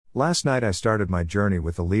Last night I started my journey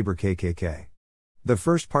with the Liber KKK. The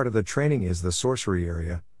first part of the training is the sorcery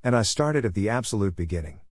area, and I started at the absolute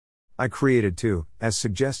beginning. I created two, as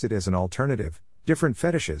suggested as an alternative, different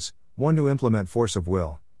fetishes, one to implement force of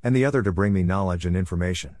will, and the other to bring me knowledge and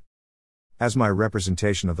information. As my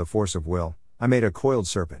representation of the force of will, I made a coiled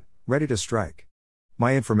serpent, ready to strike.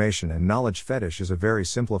 My information and knowledge fetish is a very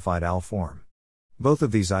simplified owl form. Both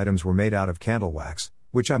of these items were made out of candle wax,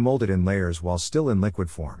 which I molded in layers while still in liquid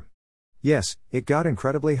form. Yes, it got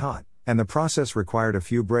incredibly hot, and the process required a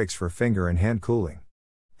few breaks for finger and hand cooling.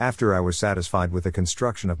 After I was satisfied with the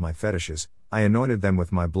construction of my fetishes, I anointed them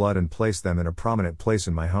with my blood and placed them in a prominent place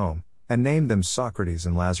in my home, and named them Socrates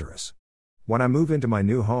and Lazarus. When I move into my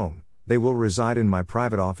new home, they will reside in my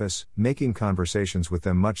private office, making conversations with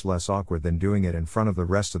them much less awkward than doing it in front of the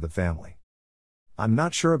rest of the family. I'm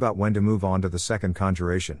not sure about when to move on to the second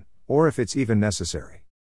conjuration, or if it's even necessary.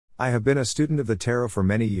 I have been a student of the tarot for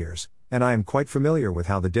many years, and I am quite familiar with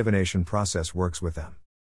how the divination process works with them.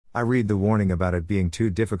 I read the warning about it being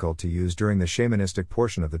too difficult to use during the shamanistic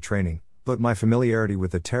portion of the training, but my familiarity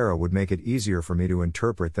with the tarot would make it easier for me to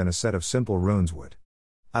interpret than a set of simple runes would.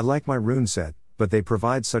 I like my rune set, but they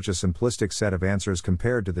provide such a simplistic set of answers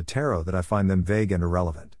compared to the tarot that I find them vague and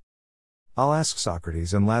irrelevant. I'll ask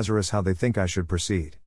Socrates and Lazarus how they think I should proceed.